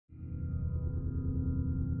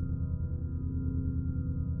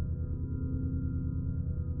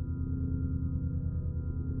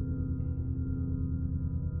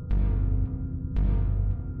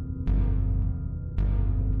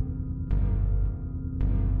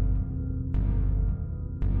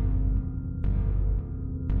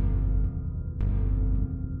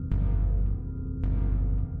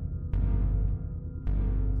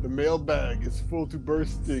mailbag is full to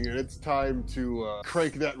bursting, and it's time to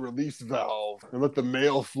crank that release valve and let the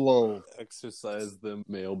mail flow. Exercise the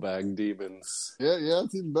mailbag demons. Yeah,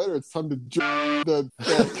 it's even better. It's time to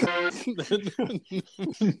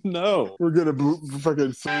No. We're gonna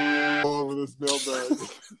fucking all over this mailbag.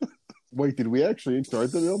 Wait, did we actually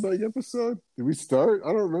start the mailbag episode? Did we start? I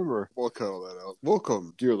don't remember. We'll cut all that out.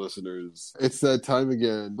 Welcome, dear listeners. It's that time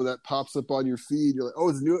again when that pops up on your feed. You're like, oh,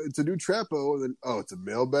 it's a new Trapo. And then, oh, it's a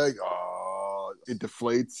mailbag. Oh, it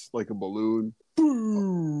deflates like a balloon.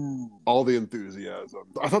 Boom! All the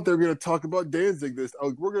enthusiasm. I thought they were going to talk about Danzig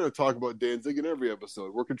we're going to talk about Danzig in every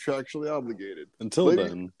episode. We're contractually obligated. Until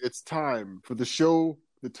then. It's time for the show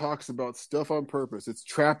that talks about stuff on purpose. It's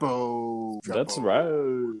Trapo. That's right.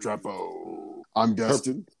 Trapo. I'm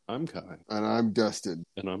Dustin. I'm Kai. And I'm Dustin.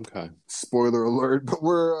 And I'm Kai. Spoiler alert, but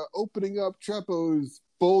we're opening up Trapo's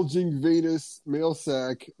bulging Venus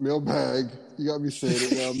mailbag. You got me saying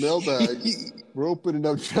it now. Mailbag. We're opening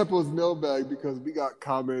up Trapo's mailbag because we got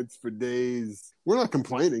comments for days. We're not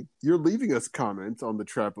complaining. You're leaving us comments on the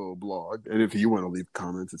Trapo blog. And if you want to leave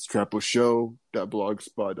comments, it's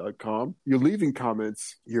traposhow.blogspot.com. You're leaving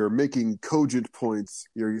comments. You're making cogent points.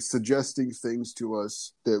 You're suggesting things to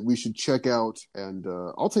us that we should check out. And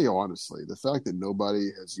I'll tell you honestly, the fact that nobody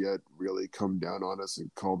has yet really come down on us and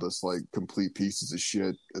called us like complete pieces of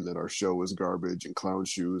shit and that our show is garbage and clown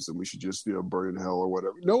shoes and we should just, burn in hell or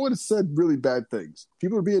whatever. No one has said really bad things.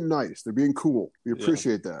 People are being nice. They're being cool. We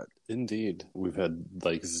appreciate that. Indeed. We've had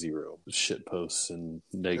like zero shit posts and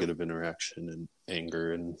negative interaction and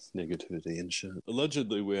anger and negativity and shit.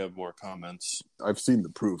 Allegedly, we have more comments. I've seen the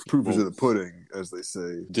proof. Proof is in the pudding, as they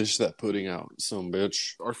say. Dish that pudding out, some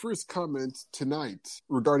bitch. Our first comment tonight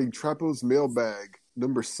regarding Trapo's mailbag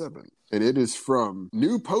number 7. And it is from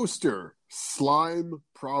new poster, Slime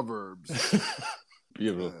Proverbs.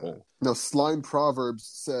 Beautiful. Now, Slime Proverbs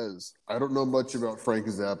says, I don't know much about Frank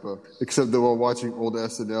Zappa, except that while watching old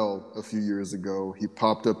SNL a few years ago, he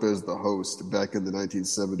popped up as the host back in the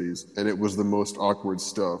 1970s, and it was the most awkward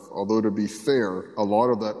stuff. Although, to be fair, a lot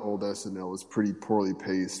of that old SNL is pretty poorly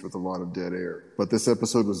paced with a lot of dead air. But this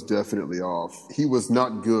episode was definitely off. He was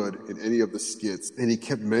not good in any of the skits, and he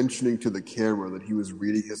kept mentioning to the camera that he was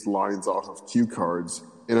reading his lines off of cue cards.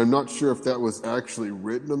 And I'm not sure if that was actually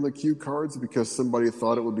written on the cue cards because somebody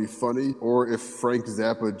thought it would be funny, or if Frank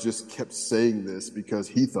Zappa just kept saying this because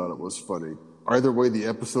he thought it was funny. Either way, the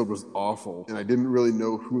episode was awful, and I didn't really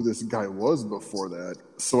know who this guy was before that.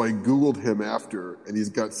 So I Googled him after, and he's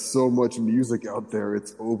got so much music out there,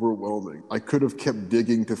 it's overwhelming. I could have kept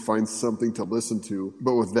digging to find something to listen to,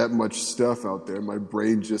 but with that much stuff out there, my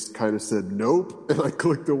brain just kind of said nope, and I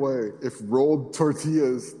clicked away. If Rolled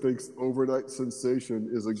Tortillas thinks Overnight Sensation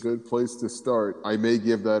is a good place to start, I may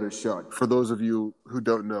give that a shot. For those of you who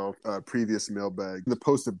don't know, previous mailbag, the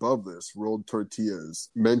post above this, Rolled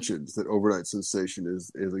Tortillas, mentions that Overnight Sensation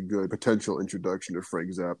is a good potential introduction to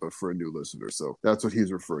Frank Zappa for a new listener. So that's what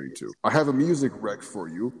he's referring to. I have a music rec for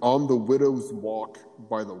you. On the Widow's Walk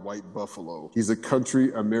by the White Buffalo. He's a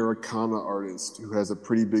country Americana artist who has a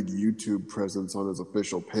pretty big YouTube presence on his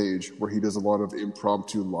official page where he does a lot of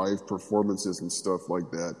impromptu live performances and stuff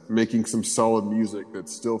like that, making some solid music that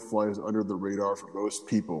still flies under the radar for most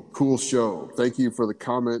people. Cool show. Thank you for the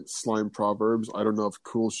comment, Slime Proverbs. I don't know if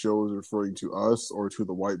cool show is referring to us or to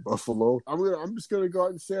the White Buffalo. I'm just going to go out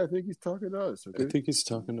and say I think he's talking to us. Okay? I think he's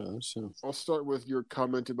talking to us, yeah. I'll start with your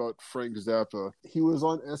comment about Frank Zappa. He was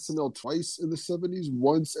on SNL twice in the 70s,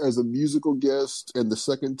 once as a musical guest and the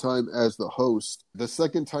second time as the host. The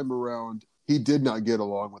second time around, he did not get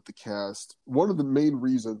along with the cast. One of the main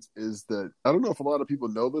reasons is that, I don't know if a lot of people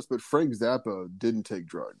know this, but Frank Zappa didn't take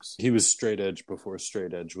drugs. He was straight edge before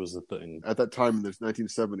straight edge was the thing. At that time in the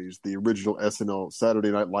 1970s, the original SNL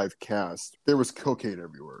Saturday Night Live cast, there was cocaine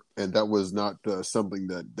everywhere. And that was not something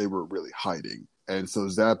that they were really hiding. And so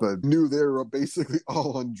Zappa knew they were basically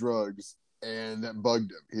all on drugs. And that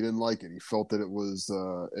bugged him. He didn't like it. He felt that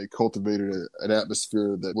it cultivated an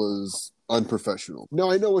atmosphere that was unprofessional. Now,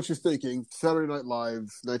 I know what you're thinking. Saturday Night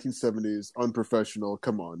Live, 1970s, unprofessional.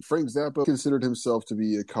 Come on. Frank Zappa considered himself to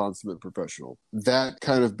be a consummate professional. That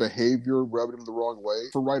kind of behavior rubbed him the wrong way,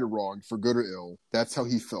 for right or wrong, for good or ill. That's how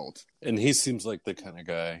he felt. And he seems like the kind of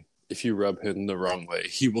guy, if you rub him the wrong way,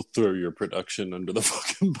 he will throw your production under the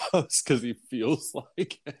fucking bus because he feels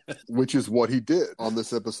like it. Which is what he did on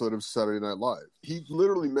this episode of Saturday Night Live. He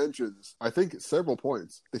literally mentions, I think at several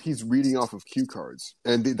points, that he's reading off of cue cards.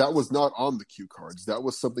 And that was not on the cue cards. That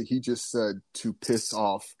was something he just said to piss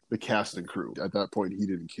off the cast and crew. At that point, he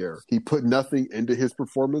didn't care. He put nothing into his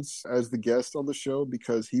performance as the guest on the show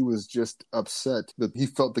because he was just upset that he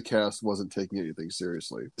felt the cast wasn't taking anything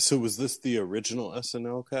seriously. So was this the original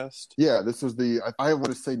SNL cast? Yeah, this was I want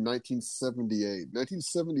to say 1978.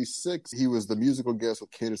 1976, he was the musical guest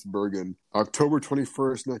with Candice Bergen. October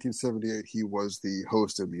 21st, 1978, he was the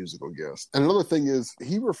host and musical guest. And another thing is,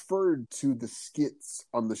 he referred to the skits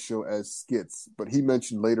on the show as skits, but he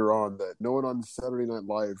mentioned later on that no one on Saturday Night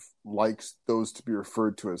Live likes those to be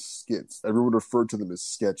referred to as skits. Everyone referred to them as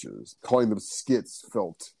sketches. Calling them skits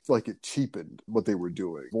felt like it cheapened what they were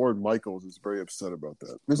doing. Lorne Michaels is very upset about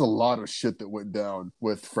that. There's a lot of shit that went down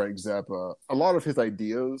with Frank Zappa. A lot of his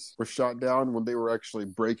ideas were shot down when they were actually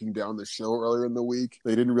breaking down the show earlier in the week.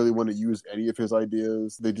 They didn't really want to use any of his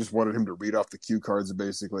ideas. They just wanted him to read off the cue cards,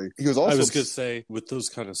 basically. He was also... I was going to say, with those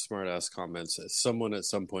kind of smart-ass comments, someone at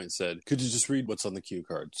some point said, could you just read what's on the cue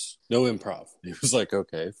cards? No improv. He was like,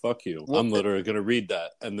 okay, fuck you. I'm literally going to read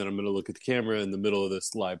that, and then I'm going to look at the camera in the middle of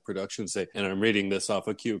this live production and say, and I'm reading this off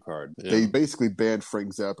a cue card. Yeah. They basically banned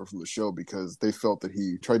Frank Zappa from the show because they felt that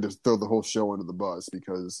he tried to throw the whole show under the bus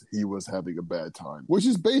because he was having a bad time, which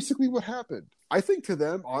is basically what happened. I think to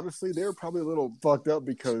them, honestly, they were probably a little fucked up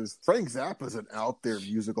because Frank Zappa's an out there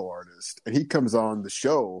musical artist, and he comes on the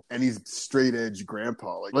show and he's straight edge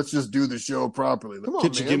grandpa. Like, let's just do the show properly. Come on,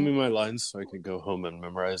 Could you give me my lines so I could go home and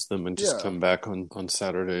memorize them and just come back on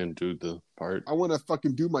Saturday and do the part? I want to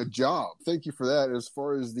fucking do my job. Thank you for that. As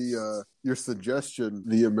far as the your suggestion,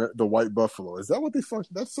 the White Buffalo, is that what they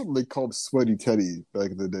fucked? That's something they called Sweaty Teddy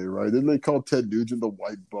back in the day, right? Didn't they call Ted Nugent the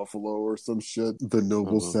White Buffalo or some shit? The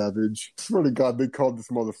Noble Savage. I swear to God, they called this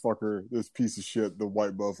motherfucker, this piece of shit, the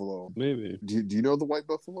White Buffalo. Maybe. Do you know the White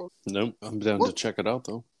Buffalo? Nope. I'm down to check it out,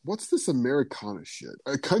 though. What's this Americana shit?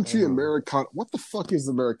 A country Americana. What the fuck is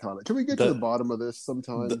Americana? Can we get to the bottom of this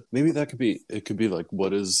sometime? Maybe that could be, it could be like,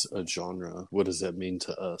 what is a genre? What does that mean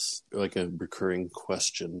to us? Like a recurring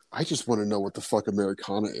question. I just want to know what the fuck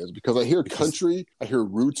Americana is because I hear country, I hear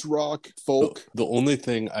roots rock, folk. The only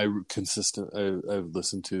thing I've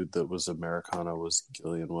listened to that was Americana was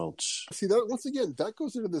Gillian Welch. See, that once again, that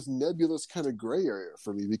goes into this nebulous kind of gray area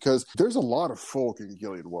for me because there's a lot of folk in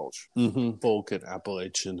Gillian Welch. Mm-hmm. Folk and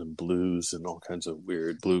Appalachian and blues and all kinds of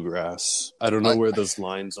weird bluegrass. I don't know where those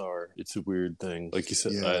lines are. It's a weird thing. Like you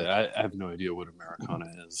said, I have no idea what Americana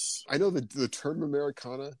is. I know that the term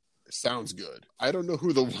Americana sounds good. I don't know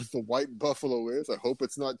who the White Buffalo is. I hope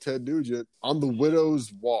it's not Ted Nugent. On the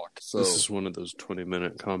Widow's Walk. So this is one of those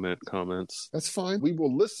 20-minute comments. That's fine. We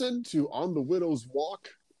will listen to On the Widow's Walk.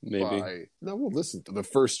 Maybe. No, we'll listen to the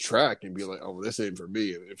first track and be like, oh, this ain't for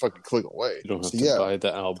me, and fucking click away. You don't have to buy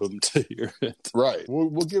the album to hear it. Right.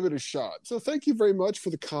 We'll give it a shot. So thank you very much for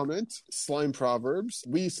the comment, Slime Proverbs.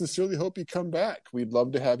 We sincerely hope you come back. We'd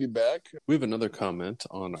love to have you back. We have another comment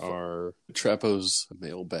on our Trapo's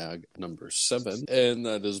mailbag number 7, and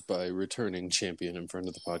that is by returning champion in front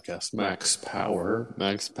of the podcast, Max Power.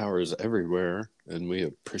 Max Power is everywhere, and we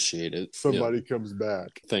appreciate it. Somebody comes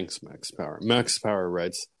back. Thanks, Max Power. Max Power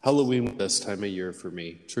writes, Halloween, best time of year for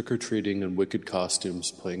me. Trick-or-treating in wicked costumes,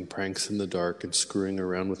 playing pranks in the dark and screwing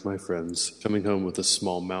around with my friends, coming home with a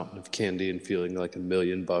small mountain of candy and feeling like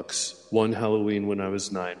 $1,000,000. One Halloween when I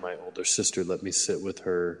was 9, my older sister let me sit with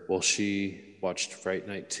her while she watched Fright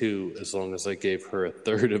Night 2 as long as I gave her a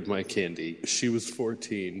third of my candy. She was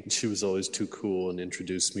 14. She was always too cool and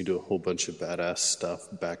introduced me to a whole bunch of badass stuff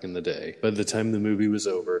back in the day. By the time the movie was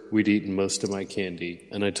over, we'd eaten most of my candy,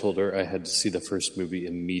 and I told her I had to see the first movie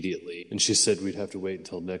immediately. And she said we'd have to wait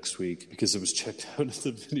until next week because it was checked out at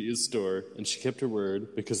the video store. And she kept her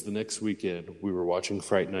word because the next weekend we were watching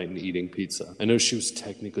Fright Night and eating pizza. I know she was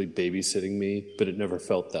technically babysitting me, but it never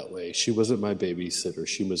felt that way. She wasn't my babysitter.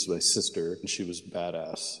 She was my sister, and she was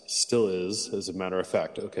badass. Still is, as a matter of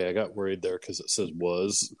fact. Okay, I got worried there because it says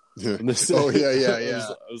was. Yeah. Yeah.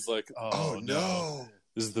 I was like, oh no.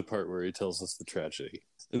 This is the part where he tells us the tragedy.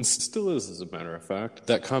 And still is, as a matter of fact.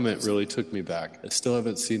 That comment really took me back. I still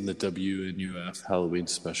haven't seen the WNUF Halloween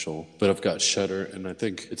special, but I've got Shudder, and I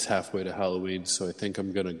think it's halfway to Halloween, so I think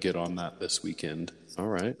I'm going to get on that this weekend. All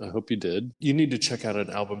right, I hope you did. You need to check out an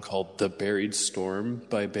album called The Buried Storm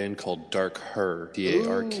by a band called Dark Her,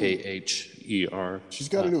 Darkher. She's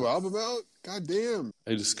got a new album out? God damn.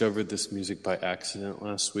 I discovered this music by accident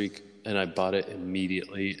last week, and I bought it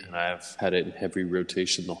immediately, and I've had it in heavy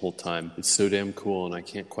rotation the whole time. It's so damn cool, and I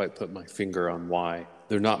can't quite put my finger on why.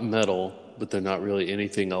 They're not metal. but they're not really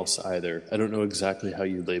anything else either. I don't know exactly how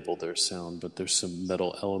you label their sound, but there's some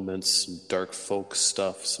metal elements, some dark folk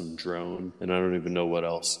stuff, some drone, and I don't even know what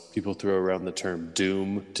else. People throw around the term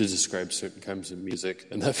doom to describe certain kinds of music,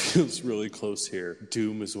 and that feels really close here.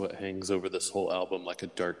 Doom is what hangs over this whole album like a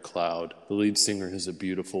dark cloud. The lead singer has a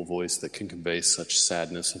beautiful voice that can convey such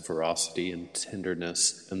sadness and ferocity and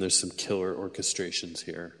tenderness, and there's some killer orchestrations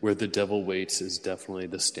here. Where the Devil Waits is definitely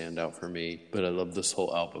the standout for me, but I love this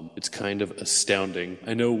whole album. It's kind of astounding.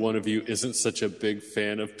 I know one of you isn't such a big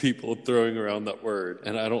fan of people throwing around that word,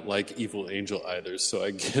 and I don't like Evil Angel either, so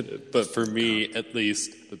I get it. But for me, at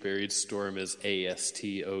least, The Buried Storm is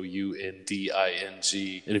ASTOUNDING.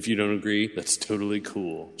 And if you don't agree, that's totally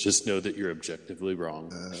cool. Just know that you're objectively wrong.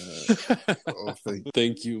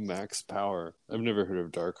 Thank you, Max Power. I've never heard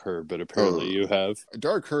of Dark Her, but apparently you have.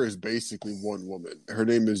 Dark Her is basically one woman. Her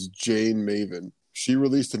name is Jane Maven. She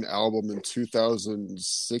released an album in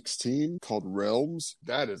 2016 called Realms.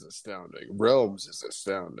 That is astounding. Realms is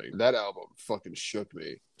astounding. That album fucking shook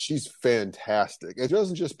me. She's fantastic. It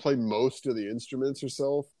doesn't just play most of the instruments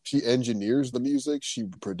herself. She engineers the music. She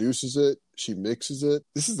produces it. She mixes it.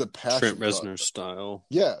 This is a passion Trent Reznor style.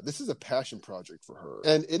 Yeah, this is a passion project for her.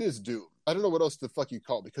 And it is doom. I don't know what else the fuck you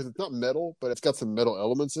call it, because it's not metal, but it's got some metal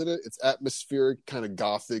elements in it. It's atmospheric, kind of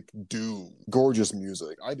gothic doom. Gorgeous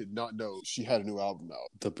music. I did not know she had a new album out.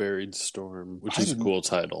 The Buried Storm, which is a cool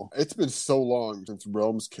title. It's been so long since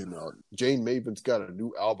Realms came out. Jane Maven's got a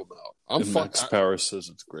new album out. Max Power says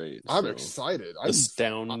it's great. I'm excited.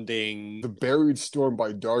 Astounding. The Buried Storm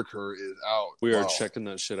by Dark Her is out. We are checking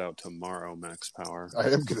that shit out tomorrow, Max Power. I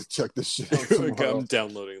am going to check this shit out tomorrow. I'm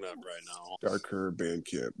downloading that right now. Dark Her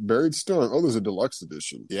Bandcamp. Buried Storm. Oh, there's a deluxe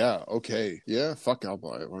edition. Yeah, okay. Yeah, fuck, I'll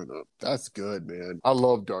buy it. Why not? That's good, man. I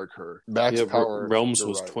love Dark Her. Max Power. Realms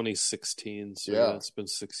was 2016, so yeah, it's been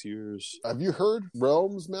 6 years. Have you heard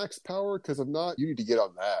Realms, Max Power? Because if not, you need to get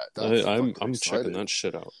on that. I'm checking that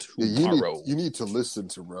shit out tomorrow. You need to listen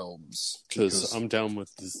to Realms. Because I'm down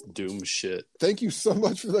with this doom shit. Thank you so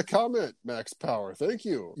much for the comment, Max Power. Thank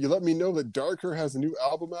you. You let me know that Darker has a new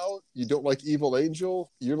album out. You don't like Evil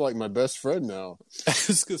Angel. You're like my best friend now. I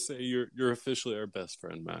was going to say, you're officially our best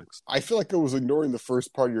friend, Max. I feel like I was ignoring the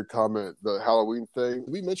first part of your comment, the Halloween thing.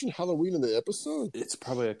 Did we mention Halloween in the episode? It's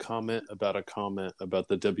probably a comment about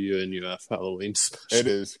the WNUF Halloween special. It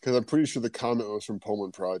is, because I'm pretty sure the comment was from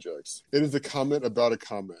Pullman Projects. It is a comment about a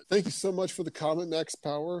comment. Thank you so much for the comment, Max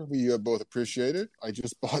Power. We both appreciate it. I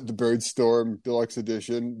just bought the Buried Storm Deluxe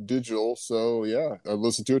Edition digital, so yeah, I'll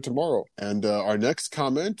listen to it tomorrow. And our next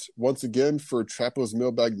comment, once again for Trapo's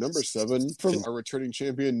Mailbag number 7, from our returning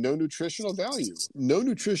champion, No Nutritional Value. No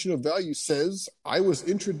Nutritional Value says, I was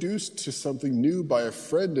introduced to something new by a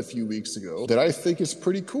friend a few weeks ago that I think is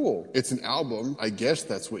pretty cool. It's an album, I guess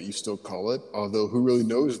that's what you still call it, although who really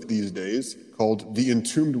knows these days, called The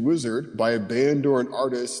Entombed Wizard by a band or an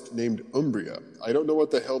artist named Umbria. I don't know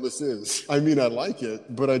what the hell this is. I mean, I like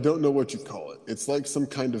it, but I don't know what you call it. It's like some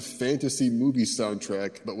kind of fantasy movie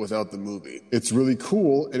soundtrack, but without the movie. It's really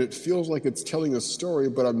cool, and it feels like it's telling a story,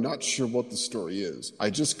 but I'm not sure what the story is. I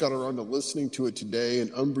just got around to listening to it today,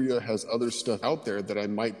 and Umbria has other stuff out there that I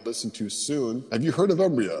might listen to soon. Have you heard of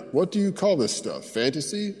Umbria? What do you call this stuff?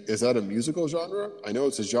 Fantasy? Is that a musical genre? I know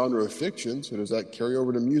it's a genre of fiction, so does that carry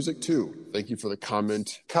over to music too? Thank you for the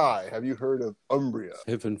comment. Kai, have you heard of Umbria?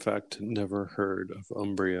 I've in fact never heard of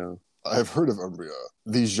Umbria. I've heard of Umbria.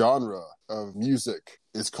 The genre of music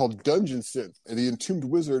is called Dungeon Synth, and The Entombed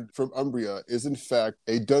Wizard from Umbria is in fact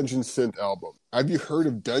a Dungeon Synth album. Have you heard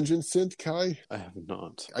of Dungeon Synth, Kai? I have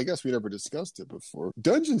not. I guess we never discussed it before.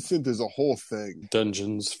 Dungeon Synth is a whole thing.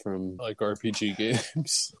 Dungeons from like RPG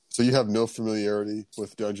games. So you have no familiarity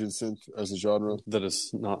with Dungeon Synth as a genre? That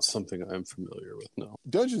is not something I'm familiar with, no.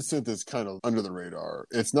 Dungeon Synth is kind of under the radar.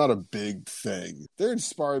 It's not a big thing. They're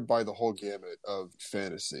inspired by the whole gamut of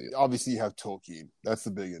fantasy. Obviously, you have Tolkien. That's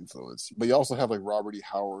the big influence. But you also have like Robert E.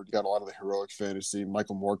 Howard. You got a lot of the heroic fantasy.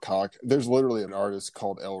 Michael Moorcock. There's literally an artist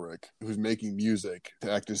called Elric who's making music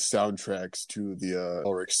to act as soundtracks to the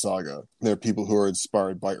Elric saga. There are people who are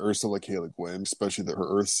inspired by Ursula K. Le Guin, especially her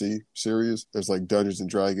Earthsea series. There's like Dungeons and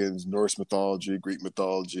Dragons, Norse mythology, Greek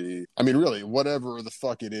mythology. I mean, really, whatever the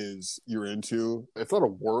fuck it is you're into. It's not a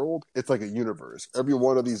world. It's like a universe. Every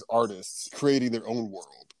one of these artists creating their own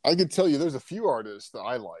world. I can tell you there's a few artists that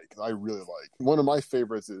I like, that I really like. One of my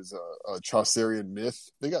favorites is Chaucerian Myth.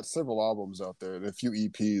 They got several albums out there and a few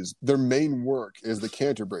EPs. Their main work is the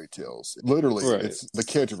Canterbury Tales. Literally, right. It's the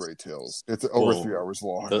Canterbury Tales. It's over 3 hours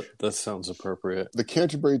long. That sounds appropriate. The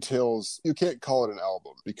Canterbury Tales, you can't call it an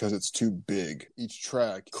album because it's too big. Each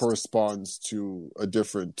track corresponds to a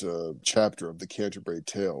different chapter of the Canterbury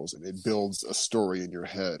Tales, and it builds a story in your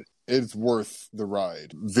head. It's worth the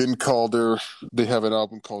ride. Vin Calder, they have an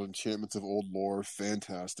album called Enchantments of Old Lore.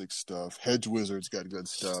 Fantastic stuff. Hedge Wizard's got good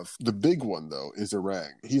stuff. The big one, though, is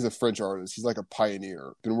Orang. He's a French artist. He's like a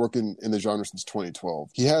pioneer. Been working in the genre since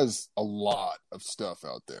 2012. He has a lot of stuff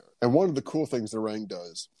out there. And one of the cool things Orang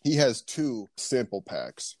does, he has 2 sample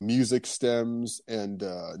packs, music stems and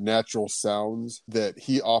natural sounds that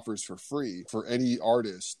he offers for free for any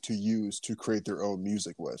artist to use to create their own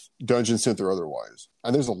music with, Dungeon Synth or otherwise.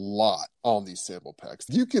 And there's a lot on these sample packs.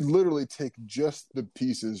 You could literally take just the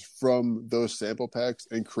pieces from those sample packs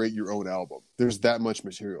and create your own album. There's that much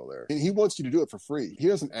material there. And he wants you to do it for free. He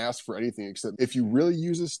doesn't ask for anything except if you really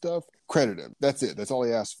use his stuff, credit him. That's it. That's all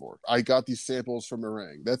he asks for. I got these samples from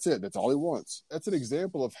Orang. That's it. That's all he wants. That's an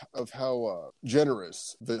example of how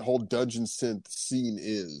generous the whole Dungeon Synth scene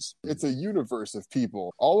is. It's a universe of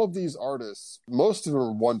people. All of these artists, most of them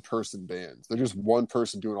are one-person bands. They're just one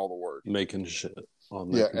person doing all the work. Making shit on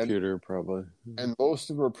their computer, probably. And most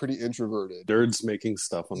of them are pretty introverted. Nerds making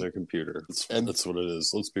stuff on their computer. That's what it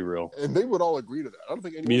is. Let's be real. And they would all agree to that. I don't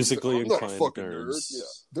think anyone musically would say, I'm inclined not a fucking nerds. nerd. Yeah.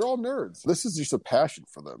 They're all nerds. This is just a passion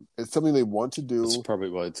for them. It's something they want to do. That's probably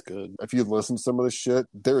why it's good. If you listen to some of the shit,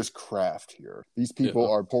 there is craft here. These people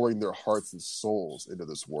are pouring their hearts and souls into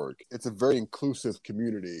this work. It's a very inclusive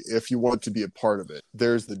community if you want to be a part of it.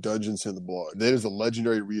 There's the Dungeon Synth blog. That is a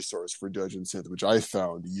legendary resource for Dungeon Synth, which I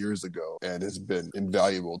found years ago and has been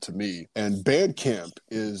invaluable to me. And Bandcamp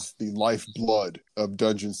is the lifeblood of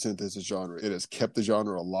Dungeon Synth as a genre. It has kept the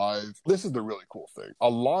genre alive. This is the really cool thing. A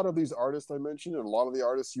lot of these artists I mentioned and a lot of the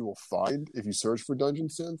artists you will find if you search for Dungeon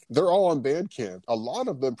Synth, they're all on Bandcamp. A lot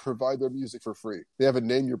of them provide their music for free. They have a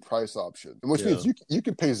name your price option, which means you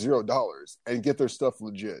can pay $0 and get their stuff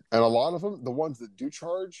legit. And a lot of them, the ones that do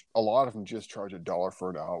charge, a lot of them just charge $1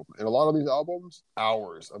 for an album. And a lot of these albums,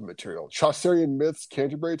 hours of material. Chaucerian Myths,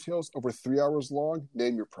 Canterbury Tales, over 3 hours long,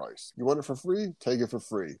 name your price. You want it for free? Take it for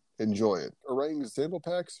free. Enjoy it. Orang sample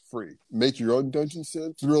packs, free. Make your own Dungeon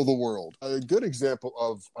Synth, thrill the world. A good example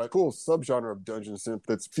of a cool subgenre of Dungeon Synth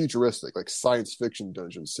that's futuristic, like science fiction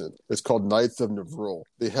Dungeon Synth. It's called Knights of Nevril.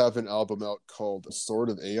 They have an album out called Sword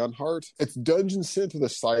of Aeonheart. It's Dungeon Synth with a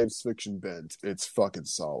science fiction bent. It's fucking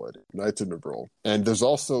solid. Knights of Nevril. And there's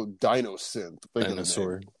also Dino Synth.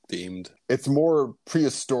 Dinosaur themed. It's more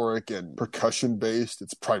prehistoric and percussion based.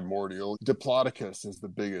 It's primordial. Diplodocus is the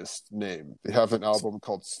biggest name. They have an album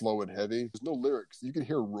called Slow and Heavy. There's no lyrics. You can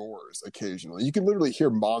hear roars occasionally. You can literally hear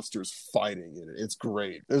monsters fighting in it. It's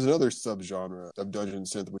great. There's another subgenre of Dungeon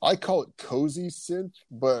Synth. I call it cozy synth,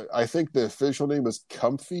 but I think the official name is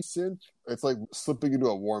comfy synth. It's like slipping into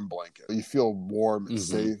a warm blanket. You feel warm and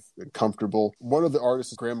safe and comfortable. One of the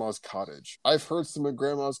artists is Grandma's Cottage. I've heard some of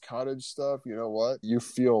Grandma's Cottage stuff. You know what? You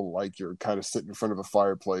feel like you're kind of sitting in front of a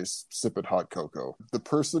fireplace sipping hot cocoa. The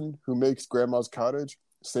person who makes Grandma's Cottage,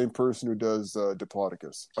 same person who does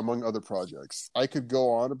Diplodocus, among other projects. I could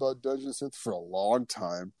go on about Dungeon Synth for a long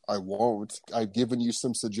time. I won't. I've given you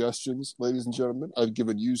some suggestions, ladies and gentlemen. I've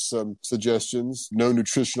given you some suggestions. No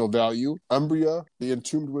nutritional value. Umbria, the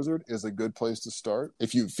Entombed Wizard, is a good place to start.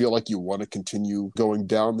 If you feel like you want to continue going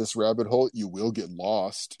down this rabbit hole, you will get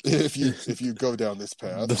lost if you go down this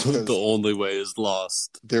path. The only way is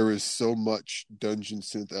lost. There is so much Dungeon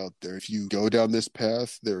Synth out there. If you go down this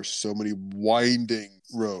path, there are so many winding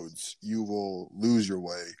roads. You will lose your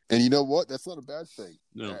way. And you know what? That's not a bad thing.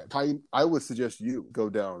 No. I would suggest you go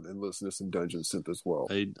down and listen to some Dungeon Synth as well.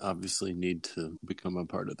 I obviously need to become a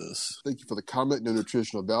part of this. Thank you for the comment. No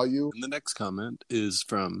nutritional value. And the next comment is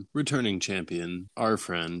from returning champion, our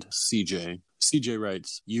friend, CJ. CJ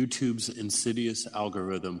writes, YouTube's insidious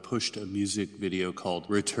algorithm pushed a music video called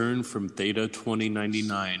Return from Theta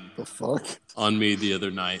 2099 The fuck? on me the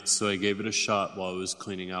other night, so I gave it a shot while I was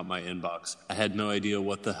cleaning out my inbox. I had no idea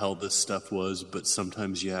what the hell this stuff was, but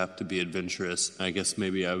sometimes you have to be adventurous. I guess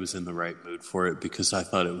maybe I was in the right mood for it because I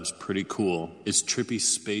thought it was pretty cool. It's trippy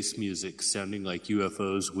space music sounding like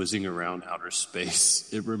UFOs whizzing around outer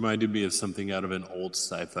space. It reminded me of something out of an old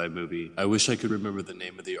sci-fi movie. I wish I could remember the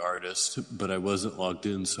name of the artist, but I wasn't logged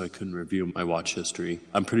in, so I couldn't review my watch history.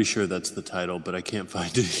 I'm pretty sure that's the title, but I can't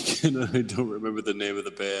find it again. I don't remember the name of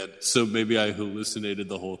the band, so maybe I hallucinated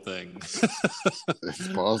the whole thing. It's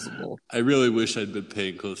possible. I really wish I'd been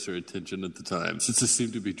paying closer attention at the time, since I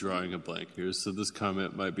seem to be drawing a blank here, so this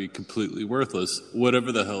comment might be completely worthless.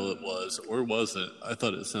 Whatever the hell it was, or wasn't, I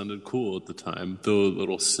thought it sounded cool at the time, though a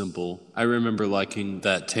little simple. I remember liking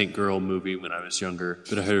that Tank Girl movie when I was younger,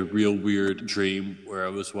 but I had a real weird dream where I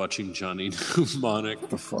was watching Johnny Mnemonic.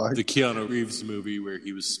 The fuck? The Keanu Reeves movie where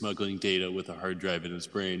he was smuggling data with a hard drive in his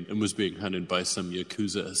brain and was being hunted by some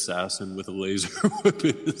Yakuza assassin with a laser whip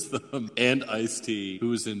in his thumb. And Ice-T, who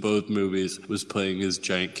was in both movies, was playing his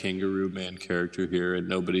giant kangaroo man character here, and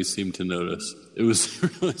nobody seemed to notice. It was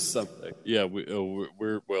really something. Yeah,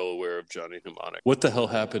 we're well aware of Johnny Mnemonic. What the hell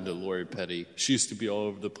happened to Lori Petty? She used to be all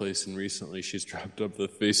over the place, and recently she's dropped off the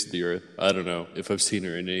face of the earth. I don't know if I've seen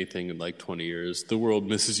her in anything in like 20 years. The world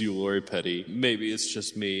misses you, Lori Petty. Maybe it's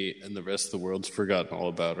just me, and the rest of the world's forgotten all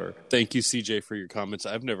about her. Thank you, CJ, for your comments.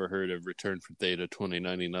 I've never heard of Return from Theta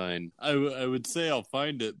 2099. I would say I'll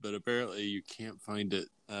find it, but apparently you can't find it.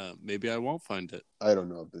 Maybe I won't find it. I don't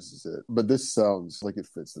know if this is it, but this sounds like it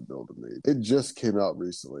fits the bill to me. It just came out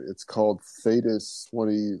recently. It's called Thetis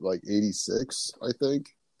 2086, I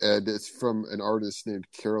think. And it's from an artist named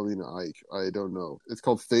Carolina Ike. I don't know. It's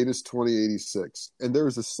called Thetis 2086. And there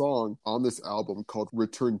is a song on this album called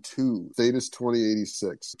Return to Thetis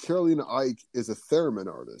 2086. Carolina Ike is a theremin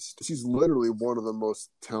artist. She's literally one of the most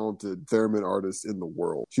talented theremin artists in the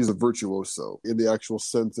world. She's a virtuoso in the actual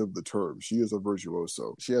sense of the term. She is a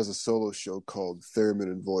virtuoso. She has a solo show called Theremin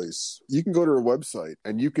and Voice. You can go to her website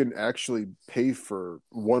and you can actually pay for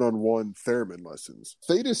one-on-one theremin lessons.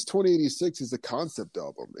 Thetis 2086 is a concept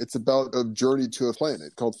album. It's about a journey to a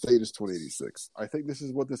planet called Thetis 2086. I think this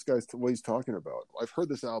is what what he's talking about. I've heard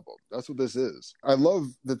this album. That's what this is. I love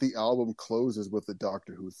that the album closes with the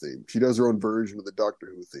Doctor Who theme. She does her own version of the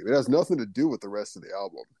Doctor Who theme. It has nothing to do with the rest of the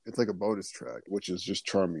album. It's like a bonus track, which is just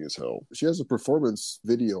charming as hell. She has a performance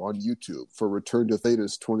video on YouTube for Return to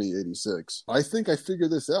Thetis 2086. I think I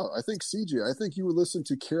figured this out. I think CJ, I think you would listen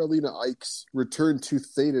to Carolina Ike's Return to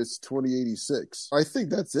Thetis 2086. I think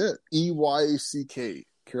that's it. EYCK.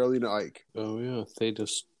 Carolina Ike. Oh, yeah.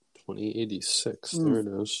 Thetis 2086. There it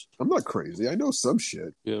is. I'm not crazy. I know some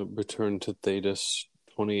shit. Yeah, Return to Thetis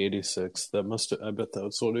 2086. I bet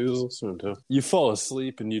that's what he was listening to. You fall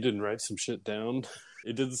asleep and you didn't write some shit down.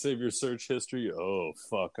 It didn't save your search history. Oh,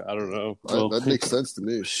 fuck. I don't know. Well, that makes sense to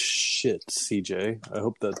me. Shit, CJ. I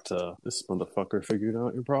hope that this motherfucker figured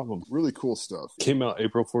out your problem. Really cool stuff. Came out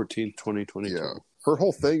April 14th, 2022. Yeah. Her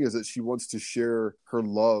whole thing is that she wants to share her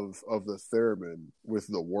love of the theremin with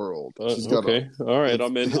the world. Okay. All right.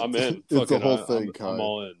 I'm in. It's the whole thing, Kai. I'm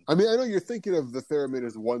all in. I mean, I know you're thinking of the theremin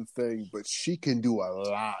as one thing, but she can do a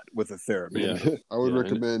lot with the theremin. Yeah. I would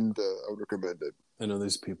recommend it. I know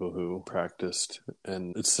these people who practiced,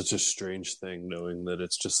 and it's such a strange thing knowing that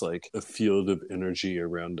it's just like a field of energy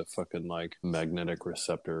around a fucking like magnetic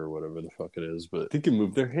receptor or whatever the fuck it is, but they can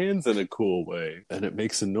move their hands in a cool way, and it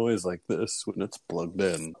makes a noise like this when it's plugged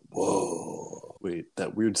in. Whoa. Wait,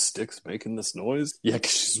 that weird stick's making this noise? Yeah,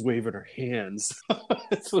 'cause she's waving her hands.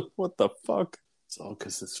 What the fuck? It's all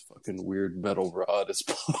because this fucking weird metal rod is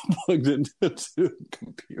plugged into a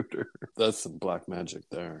computer. That's some black magic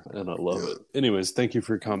there, and I love it. Anyways, thank you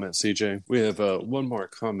for your comment, CJ. We have one more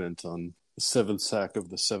comment on the 7th sack of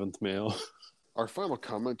the 7th mail. Our final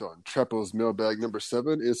comment on Treppo's mailbag number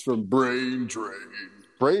 7 is from Brain Drain.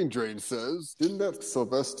 Brain Drain says, didn't that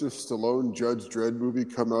Sylvester Stallone Judge Dredd movie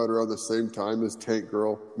come out around the same time as Tank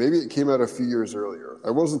Girl? Maybe it came out a few years earlier.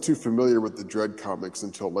 I wasn't too familiar with the Dredd comics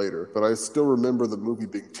until later, but I still remember the movie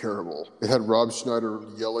being terrible. It had Rob Schneider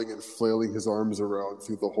yelling and flailing his arms around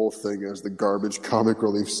through the whole thing as the garbage comic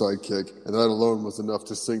relief sidekick, and that alone was enough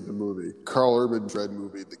to sink the movie. Carl Urban Dredd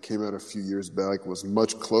movie that came out a few years back was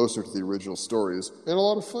much closer to the original stories, and a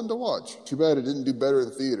lot of fun to watch. Too bad it didn't do better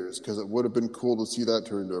in theaters, because it would have been cool to see that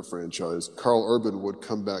turn into a franchise. Carl Urban would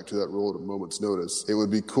come back to that role at a moment's notice. It would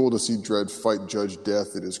be cool to see Dredd fight Judge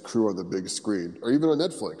Death and his crew on the big screen, or even on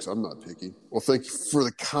Netflix. I'm not picky. Well, thank you for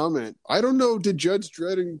the comment. I don't know, did Judge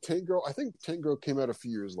Dredd and Tank Girl? I think Tank Girl came out a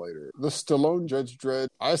few years later. The Stallone Judge Dredd,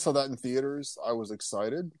 I saw that in theaters. I was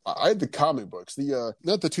excited. I had the comic books,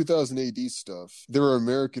 not the 2000 AD stuff. There were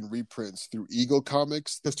American reprints through Eagle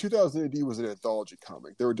Comics, because 2000 AD was an anthology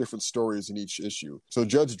comic. There were different stories in each issue. So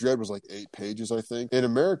Judge Dredd was like 8 pages, I think. In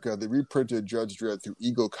America, they reprinted Judge Dredd through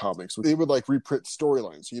Eagle Comics. They would like reprint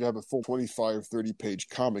storylines. So you'd have a full 25, 30-page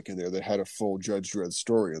comic in there that had a full Judge Dredd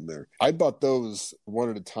story in there. I bought those one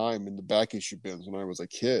at a time in the back issue bins when I was a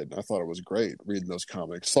kid. I thought it was great reading those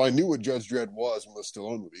comics. So I knew what Judge Dredd was when the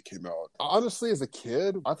Stallone movie came out. Honestly, as a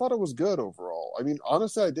kid, I thought it was good overall. I mean,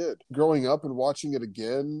 honestly, I did. Growing up and watching it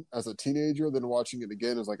again as a teenager, then watching it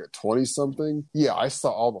again as like a 20-something, yeah, I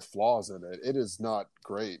saw all the flaws in it. It is not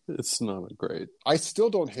great. It's not great. I still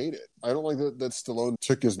don't hate it. I don't like that Stallone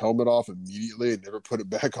took his helmet off immediately and never put it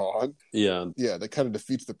back on. Yeah. Yeah, that kind of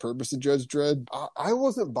defeats the purpose of Judge Dredd. I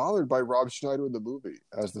wasn't bothered by Rob Schneider in the movie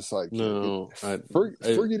as the sidekick. No.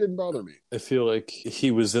 Fergie didn't bother me. I feel like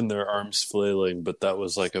he was in their arms flailing, but that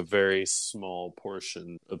was like a very small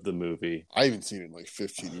portion of the movie. I haven't seen it in like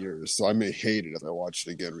 15 years, so I may hate it if I watch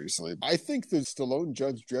it again recently. I think the Stallone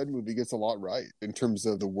Judge Dredd movie gets a lot right in terms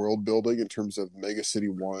of the world building, in terms of Mega City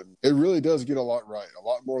 1. It really does get a lot right, a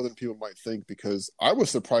lot more than people might think, because I was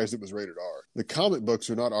surprised it was rated R. The comic books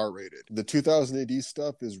are not R-rated. The 2000 AD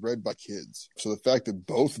stuff is read by kids. So the fact that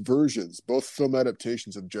both versions, both film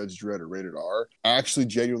adaptations of Judge Dredd are rated R, actually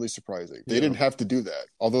genuinely surprising. They didn't have to do that,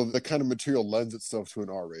 although the kind of material lends itself to an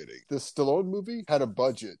R rating. The Stallone movie had a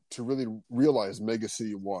budget to really realize Mega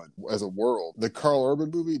City 1 as a world. The Carl Urban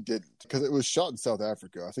movie didn't, because it was shot in South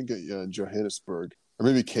Africa, I think in Johannesburg. Or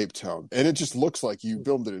maybe Cape Town. And it just looks like you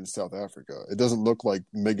filmed it in South Africa. It doesn't look like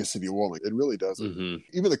Mega City 1. It really doesn't.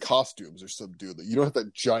 Mm-hmm. Even the costumes are subdued. You don't have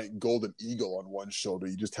that giant golden eagle on one shoulder.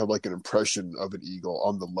 You just have like an impression of an eagle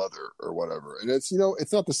on the leather or whatever. And it's,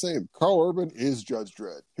 it's not the same. Carl Urban is Judge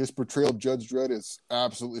Dredd. His portrayal of Judge Dredd is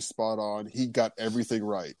absolutely spot on. He got everything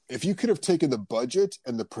right. If you could have taken the budget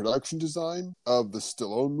and the production design of the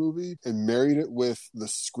Stallone movie and married it with the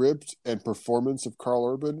script and performance of Carl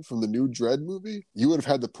Urban from the new Dredd movie, you would have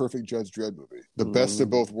had the perfect Judge Dredd movie. The best of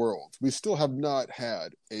both worlds. We still have not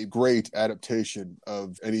had a great adaptation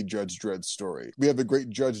of any Judge Dredd story. We have the great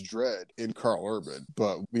Judge Dredd in Carl Urban,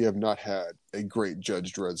 but we have not had a great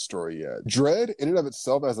Judge Dredd story yet. Dredd, in and of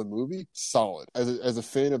itself as a movie, solid. As a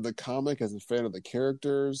fan of the comic, as a fan of the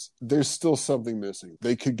characters, there's still something missing.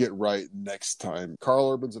 They could get right next time.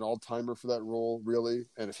 Carl Urban's an all-timer for that role, really.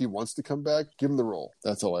 And if he wants to come back, give him the role.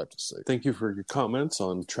 That's all I have to say. Thank you for your comments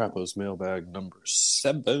on Trapo's mailbag number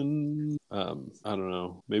 7. I don't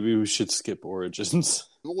know. Maybe we should skip Origins.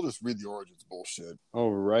 We'll just read the Origins bullshit.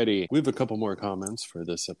 Alrighty. We have a couple more comments for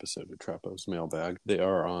this episode of Trapo's mailbag. They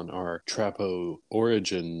are on our Trapo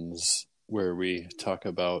Origins, where we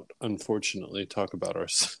unfortunately talk about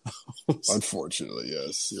ourselves. Unfortunately,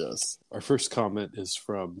 yes. Our first comment is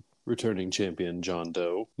from returning champion John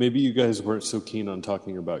Doe. Maybe you guys weren't so keen on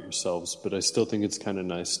talking about yourselves, but I still think it's kind of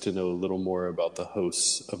nice to know a little more about the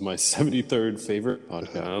hosts of my 73rd favorite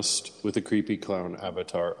podcast with a creepy clown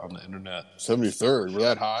avatar on the internet. 73rd? We're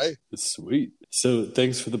that high? It's sweet. So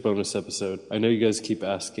thanks for the bonus episode. I know you guys keep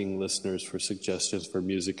asking listeners for suggestions for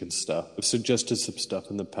music and stuff. I've suggested some stuff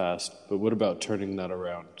in the past, but what about turning that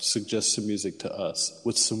around? Suggest some music to us.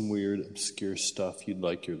 What's some weird, obscure stuff you'd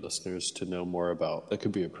like your listeners to know more about? That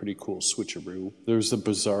could be a pretty cool switcheroo. There's a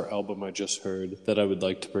bizarre album I just heard that I would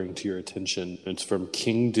like to bring to your attention. It's from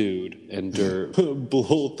King Dude and Der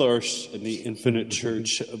Blutharsh and the Infinite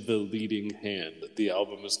Church of the Leading Hand. The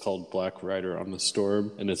album is called Black Rider on the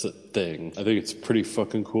Storm, and it's a thing. I think it's pretty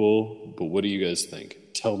fucking cool, but what do you guys think?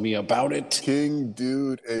 Tell me about it. King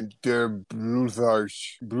Dude and Der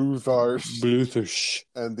Blutharsh.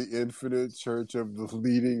 And the Infinite Church of the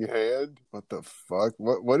Leading Hand? What the fuck?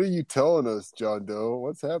 What are you telling us, John Doe?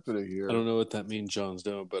 What's happening here? I don't know what that means, John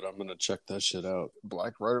Doe, but I'm gonna check that shit out.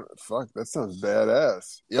 Black Rider? Fuck, that sounds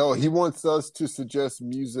badass. Yo, he wants us to suggest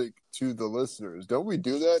music to the listeners. Don't we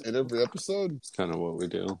do that in every episode? It's kind of what we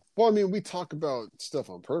do. Well, I mean, we talk about stuff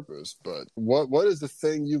on purpose, but what is the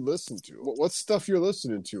thing you listen to? What's stuff you're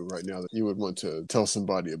listening to right now that you would want to tell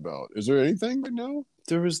somebody about? Is there anything right now?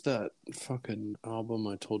 There was that fucking album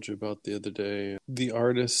I told you about the other day. The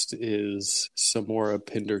artist is Samora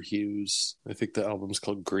Pinder Hughes. I think the album's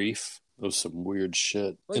called Grief. It was some weird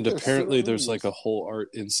shit. Right, and apparently there's like a whole art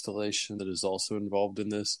installation that is also involved in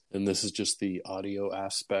this. And this is just the audio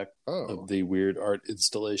aspect of the weird art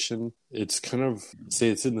installation. It's kind of, say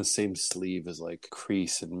it's in the same sleeve as like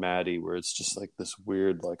Crease and Maddie, where it's just like this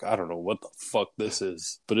weird, like, I don't know what the fuck this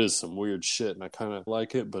is, but it is some weird shit. And I kind of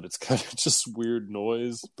like it, but it's kind of just weird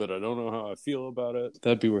noise, but I don't know how I feel about it.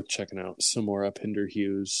 That'd be worth checking out. Samora Pinder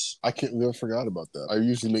Hughes. I can't believe I forgot about that. I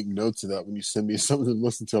usually make notes of that when you send me something to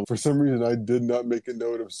listen to. For some reason, I did not make a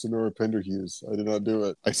note of Samora Pinder Hughes. I did not do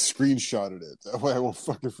it. I screenshotted it. That way I won't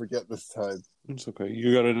fucking forget this time. It's okay.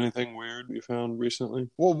 You got anything weird you found recently?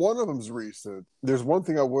 Well, one of them's recent. There's one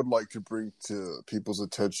thing I would like to bring to people's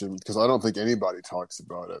attention because I don't think anybody talks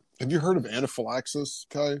about it. Have you heard of anaphylaxis,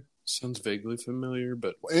 Kai? Sounds vaguely familiar,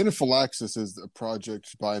 but Anaphylaxis is a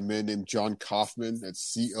project by a man named John Kaufman.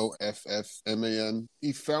 That's Coffman.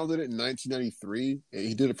 He founded it in 1993. And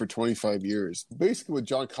he did it for 25 years. Basically, what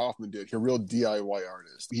John Kaufman did, he's a real DIY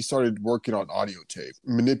artist. He started working on audio tape,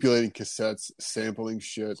 manipulating cassettes, sampling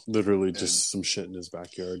shit. Literally just some shit in his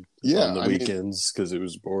backyard. Yeah, on the weekends because it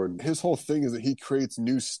was bored. His whole thing is that he creates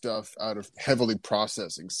new stuff out of heavily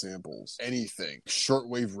processing samples. Anything.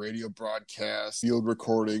 Shortwave radio broadcasts, field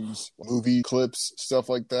recordings, movie clips, stuff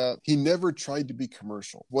like that. He never tried to be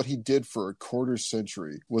commercial. What he did for a quarter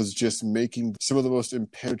century was just making some of the most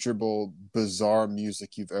impenetrable, bizarre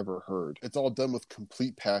music you've ever heard. It's all done with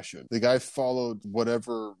complete passion. The guy followed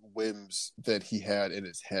whatever whims that he had in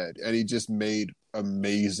his head, and he just made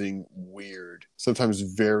amazing, weird, sometimes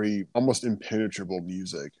very almost impenetrable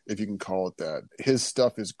music, if you can call it that. His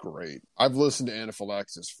stuff is great. I've listened to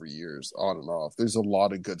Anaphylaxis for years, on and off. There's a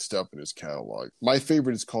lot of good stuff in his catalog. My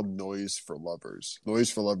favorite is called Noise for Lovers.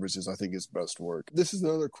 Noise for Lovers is, I think, his best work. This is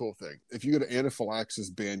another cool thing. If you go to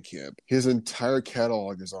Anaphylaxis Bandcamp, his entire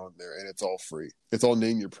catalog is on there, and it's all free. It's all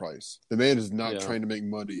name your price. The man is not trying to make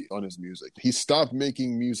money on his music. He stopped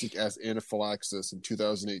making music as Anaphylaxis in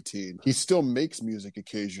 2018. He still makes music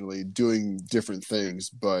occasionally, doing different things,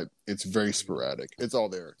 but it's very sporadic. It's all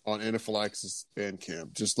there on Anaphylaxis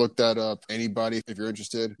Bandcamp. Just look that up. Anybody, if you're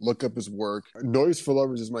interested, look up his work. Noise for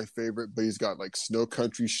Lovers is my favorite, but he's got like Snow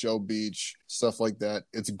Country, Shell Beach, stuff like that.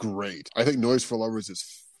 It's great. I think Noise for Lovers is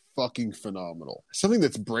fucking phenomenal. Something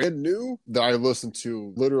that's brand new that I listened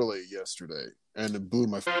to literally yesterday, and it blew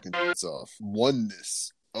my fucking tits off.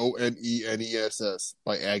 Oneness. Oneness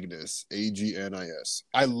by Agnes, Agnis.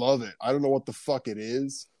 I love it. I don't know what the fuck it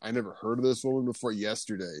is. I never heard of this woman before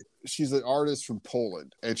yesterday. She's an artist from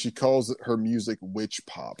Poland, and she calls her music witch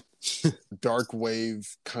pop. Dark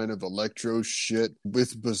wave, kind of electro shit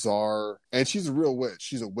with bizarre. And she's a real witch.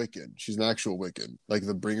 She's a Wiccan. She's an actual Wiccan. Like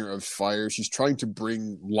the bringer of fire. She's trying to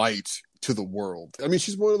bring light to the world. I mean,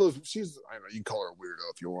 she's one of those, I don't know, you can call her a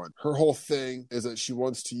weirdo if you want. Her whole thing is that she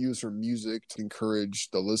wants to use her music to encourage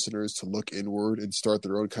the listeners to look inward and start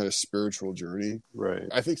their own kind of spiritual journey. Right.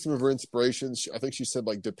 I think some of her inspirations, I think she said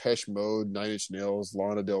like Depeche Mode, Nine Inch Nails,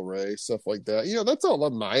 Lana Del Rey, stuff like that. You know, that's all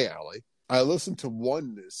up my alley. I listened to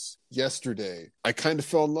Oneness yesterday. I kind of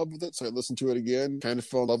fell in love with it, so I listened to it again. Kind of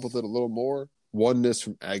fell in love with it a little more. Oneness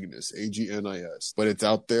from Agnes, Agnis. But it's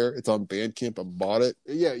out there. It's on Bandcamp. I bought it.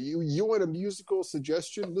 Yeah, you want a musical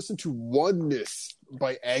suggestion? Listen to Oneness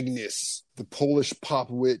by Agnes, the Polish pop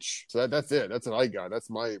witch. So that's it. That's what I got. That's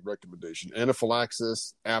my recommendation.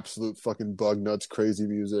 Anaphylaxis, absolute fucking bug nuts, crazy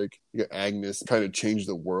music. You got Agnes, kind of changed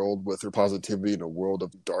the world with her positivity in a world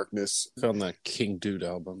of darkness. Found that King Dude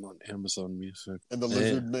album on Amazon Music. And the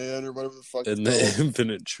Lizard Man or whatever the fuck. And the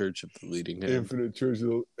Infinite Church of the Leading Hand. Infinite Church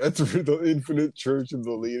of the Infinite Church of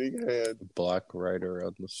the Leading Hand. Black Rider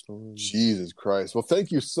on the Storm. Jesus Christ. Well,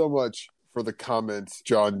 thank you so much for the comment,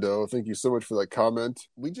 John Doe. Thank you so much for that comment.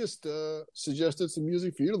 We just suggested some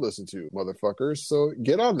music for you to listen to, motherfuckers. So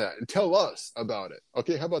get on that and tell us about it.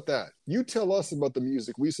 Okay, how about that? You tell us about the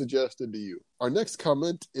music we suggested to you. Our next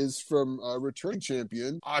comment is from returning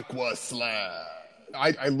champion, Aqua Slash.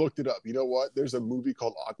 I looked it up. You know what? There's a movie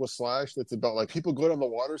called Aqua Slash that's about like people go down the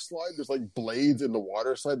water slide. There's like blades in the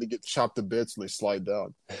water slide. They get chopped to bits and they slide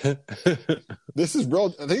down. This is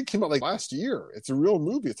real. I think it came out like last year. It's a real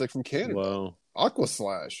movie. It's like from Canada. Wow. Aqua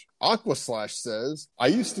Slash. Aqua Slash says, I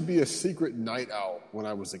used to be a secret night owl when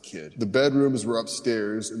I was a kid. The bedrooms were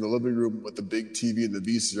upstairs and the living room with the big TV and the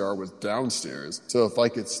VCR was downstairs. So if I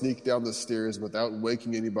could sneak down the stairs without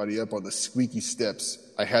waking anybody up on the squeaky steps,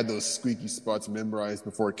 I had those squeaky spots memorized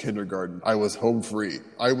before kindergarten. I was home free.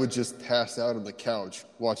 I would just pass out on the couch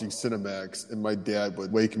watching Cinemax, and my dad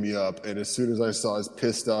would wake me up, and as soon as I saw his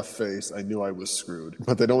pissed off face, I knew I was screwed.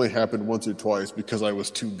 But that only happened once or twice because I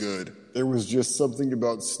was too good. There was just something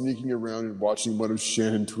about sneaking around and watching one of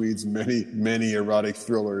Shannon Tweed's many, many erotic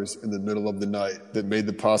thrillers in the middle of the night that made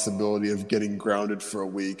the possibility of getting grounded for a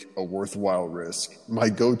week a worthwhile risk. My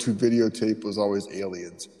go-to videotape was always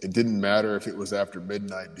Aliens. It didn't matter if it was after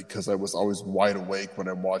midnight because I was always wide awake when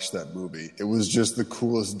I watched that movie. It was just the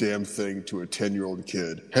coolest damn thing to a 10-year-old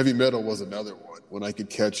kid. Heavy Metal was another one when I could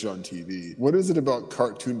catch it on TV. What is it about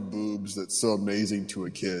cartoon boobs that's so amazing to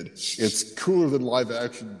a kid? It's cooler than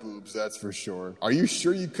live-action boobs, that's for sure. Are you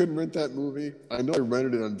sure you couldn't rent that movie? I know I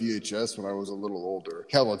rented it on VHS when I was a little older.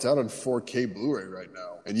 Hell, it's out on 4K Blu-ray right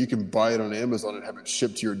now. And you can buy it on Amazon and have it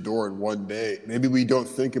shipped to your door in one day. Maybe we don't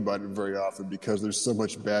think about it very often because there's so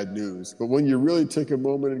much bad news. But when you really take a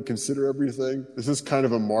moment and consider everything, this is kind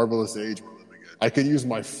of a marvelous age we're living in. I can use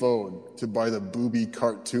my phone to buy the booby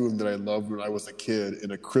cartoon that I loved when I was a kid in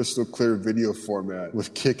a crystal clear video format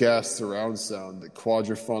with kick-ass surround sound that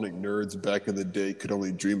quadraphonic nerds back in the day could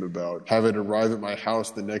only dream about. Have it arrive at my house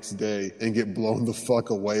the next day and get blown the fuck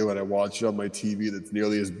away when I watch it on my TV that's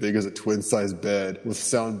nearly as big as a twin-size bed with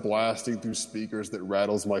sound blasting through speakers that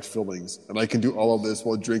rattles my fillings. And I can do all of this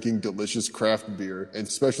while drinking delicious craft beer and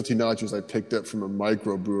specialty nachos I picked up from a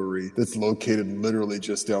microbrewery that's located literally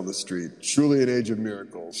just down the street. Truly an age of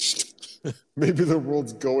miracles. Maybe the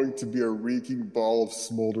world's going to be a reeking ball of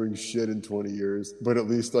smoldering shit in 20 years, but at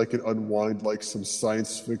least I can unwind like some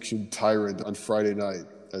science fiction tyrant on Friday night.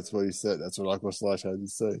 That's what he said. That's what Aqua Slash had to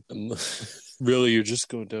say. Really, you're just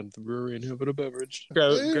going down to the brewery and having a beverage.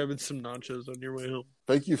 Grabbing some nachos on your way home.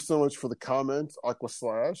 Thank you so much for the comment, Aqua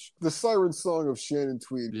Slash. The Siren Song of Shannon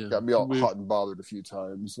Tweed got me all hot and bothered a few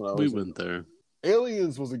times when I was went there.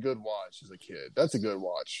 Aliens was a good watch as a kid. That's a good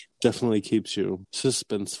watch. Definitely keeps you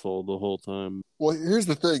suspenseful the whole time. Well, here's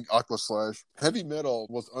the thing, Aqua Slash. Heavy Metal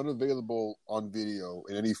was unavailable on video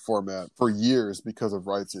in any format for years because of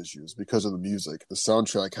rights issues, because of the music. The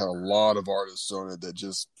soundtrack had a lot of artists on it that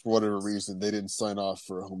just, for whatever reason, they didn't sign off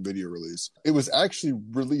for a home video release. It was actually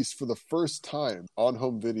released for the first time on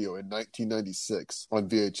home video in 1996 on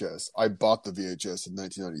VHS. I bought the VHS in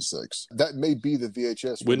 1996. That may be the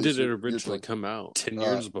VHS. When did it originally come out? 10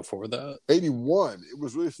 years before that? 81. It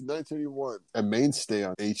was released in 1981. A mainstay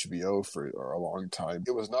on HBO for a long time.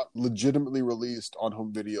 It was not legitimately released on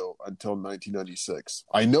home video until 1996.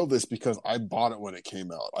 I know this because I bought it when it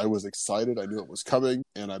came out. I was excited. I knew it was coming,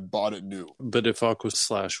 and I bought it new. But if Aqua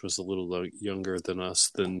Slash was a little younger than us,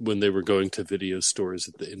 then when they were going to video stores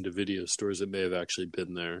at the end of video stores, it may have actually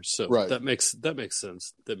been there. So that makes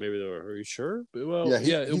sense. That maybe they were. Are you sure? Well,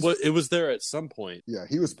 it was there at some point. Yeah,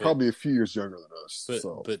 he was probably a few years younger than us,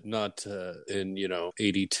 but not in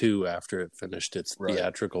 82 after it finished its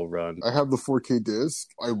theatrical run. I have the 4K disc.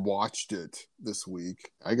 I watched it this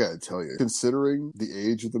week. I gotta tell you, considering the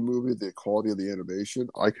age of the movie, the quality of the animation,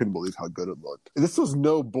 I couldn't believe how good it looked. This was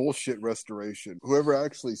no bullshit restoration. Whoever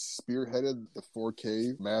actually spearheaded the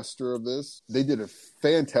 4K master of this, they did a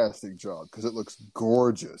fantastic job because it looks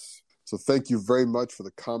gorgeous. So thank you very much for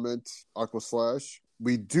the comment, Aqua Slash.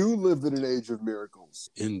 We do live in an age of miracles.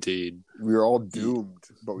 Indeed. We are all doomed,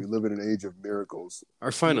 but we live in an age of miracles.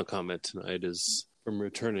 Our final comment tonight is from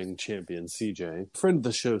returning champion CJ. Friend of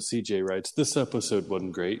the show, CJ writes, "This episode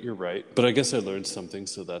wasn't great, you're right, but I guess I learned something,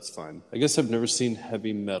 so that's fine. I guess I've never seen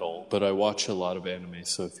Heavy Metal, but I watch a lot of anime,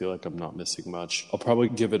 so I feel like I'm not missing much. I'll probably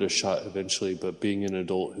give it a shot eventually, but being an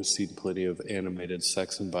adult who's seen plenty of animated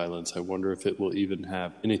sex and violence, I wonder if it will even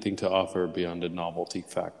have anything to offer beyond a novelty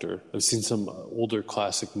factor. I've seen some older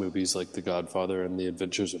classic movies like The Godfather and The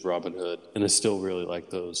Adventures of Robin Hood, and I still really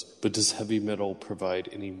like those. But does Heavy Metal provide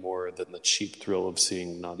any more than the cheap thrill of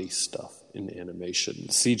seeing naughty stuff in animation?"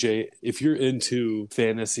 CJ, if you're into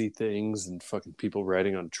fantasy things and fucking people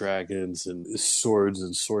riding on dragons and swords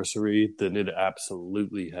and sorcery, then it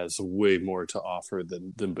absolutely has way more to offer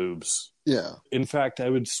than boobs. Yeah. In fact,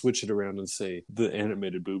 I would switch it around and say the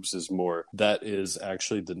animated boobs is more. That is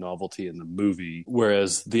actually the novelty in the movie,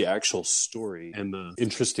 whereas the actual story and the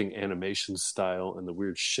interesting animation style and the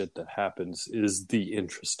weird shit that happens is the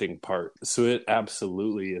interesting part. So it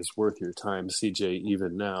absolutely is worth your time, CJ,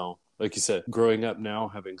 even now. Like you said, growing up now,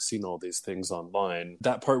 having seen all these things online,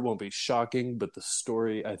 that part won't be shocking, but the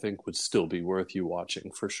story, I think, would still be worth you watching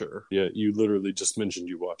for sure. Yeah, you literally just mentioned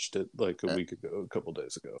you watched it like a week ago, a couple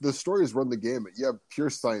days ago. The stories run the gamut. You have pure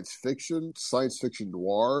science fiction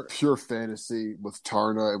noir, pure fantasy with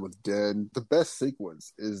Tarna and with Den. The best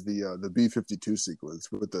sequence is the B-52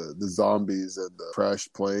 sequence with the zombies and the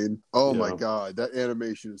crashed plane. Oh my God, that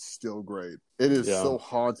animation is still great. It is so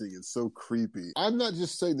haunting and so creepy. I'm not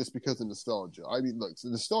just saying this because of nostalgia. I mean, look,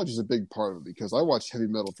 nostalgia is a big part of it because I watched Heavy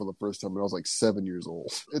Metal for the first time when I was like 7 years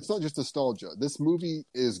old. It's not just nostalgia. This movie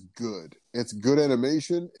is good. It's good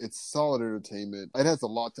animation. It's solid entertainment. It has a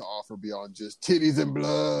lot to offer beyond just titties and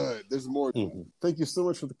blood. There's more. Thank you so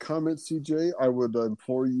much for the comment, CJ. I would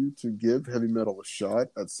implore you to give Heavy Metal a shot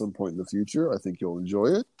at some point in the future. I think you'll enjoy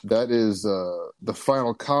it. That is the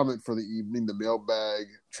final comment for the evening. The mailbag,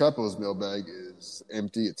 Trapo's mailbag, is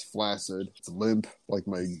empty. It's flaccid. It's limp, like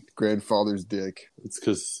my grandfather's dick. It's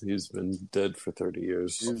because he's been dead for 30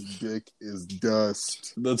 years. His dick is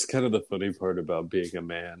dust. That's kind of the funny part about being a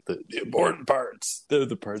man. That important parts. They're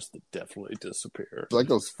the parts that definitely disappear. That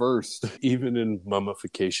goes first. Even in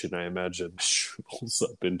mummification, I imagine, shrivels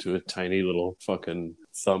up into a tiny little fucking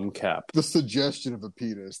thumb cap. The suggestion of a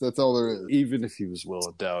penis. That's all there is. Even if he was well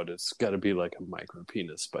endowed, it's got to be like a micro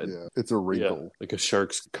penis. Yeah, it's a wrinkle. Like a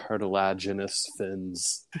shark's cartilaginous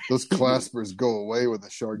fins. Those claspers go away when the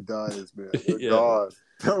shark dies, man. They're Yeah. gone.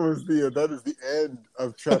 That is the end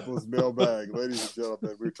of Chapo's mailbag, ladies and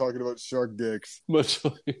gentlemen. We're talking about shark dicks. Much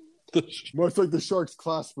like the shark's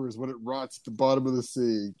claspers when it rots at the bottom of the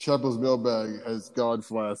sea. Chapo's mailbag has gone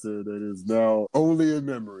flaccid and is now only a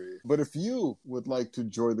memory. But if you would like to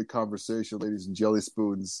join the conversation, ladies and jelly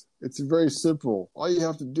spoons, it's very simple. All you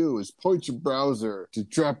have to do is point your browser to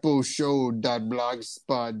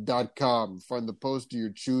traposhow.blogspot.com. Find the post of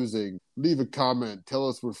your choosing. Leave a comment. Tell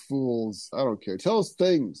us we're fools. I don't care. Tell us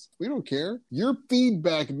things. We don't care. Your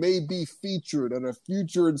feedback may be featured on a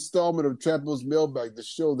future installment of Chapo's Mailbag, the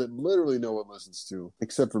show that literally no one listens to,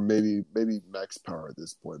 except for maybe Max Power at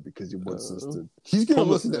this point, because he once insisted. He's going to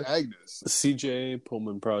listen to Agnes. CJ,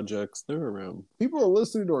 Pullman Projects, they're around. People are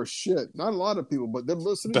listening to our shit. Not a lot of people, but they're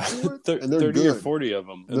listening to it. And they're 30 good. or 40 of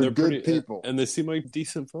them. And They're good people. And they seem like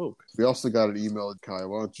decent folk. We also got an email, Kai.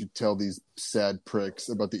 Why don't you tell these sad pricks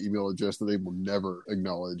about the email address that they will never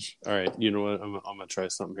acknowledge? All right. You know what? I'm going to try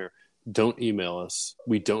something here. Don't email us.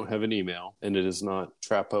 We don't have an email. And it is not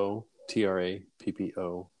Trapo,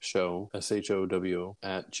 TRAPPO, show, SHOWO,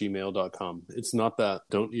 @gmail.com. It's not that.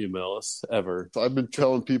 Don't email us ever. So I've been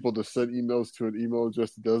telling people to send emails to an email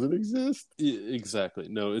address that doesn't exist. Exactly.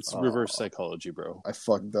 No, it's reverse psychology, bro. I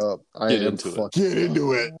fucked up. Get into it. Get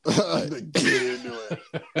into it. Get into it.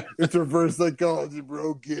 It's reverse psychology,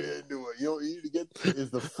 bro. Get into it. You know what you need to get is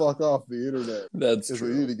the fuck off the internet. That's What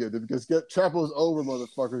true. you need to get to, because Trapo's over,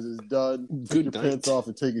 motherfuckers. Is done. Take your pants off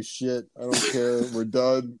and take a shit. I don't care. We're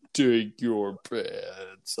done. Take your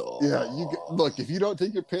pants off. Yeah, look, if you don't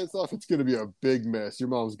take your pants off, it's going to be a big mess. Your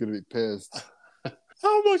mom's going to be pissed.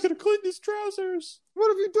 How am I going to clean these trousers? What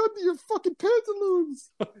have you done to your fucking pantaloons?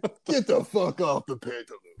 Get the fuck off the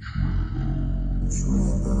pantaloons.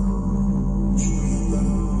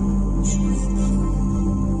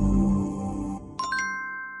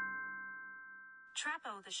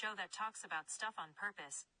 Trapo, the show that talks about stuff on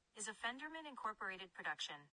purpose, is a Fenderman Incorporated production.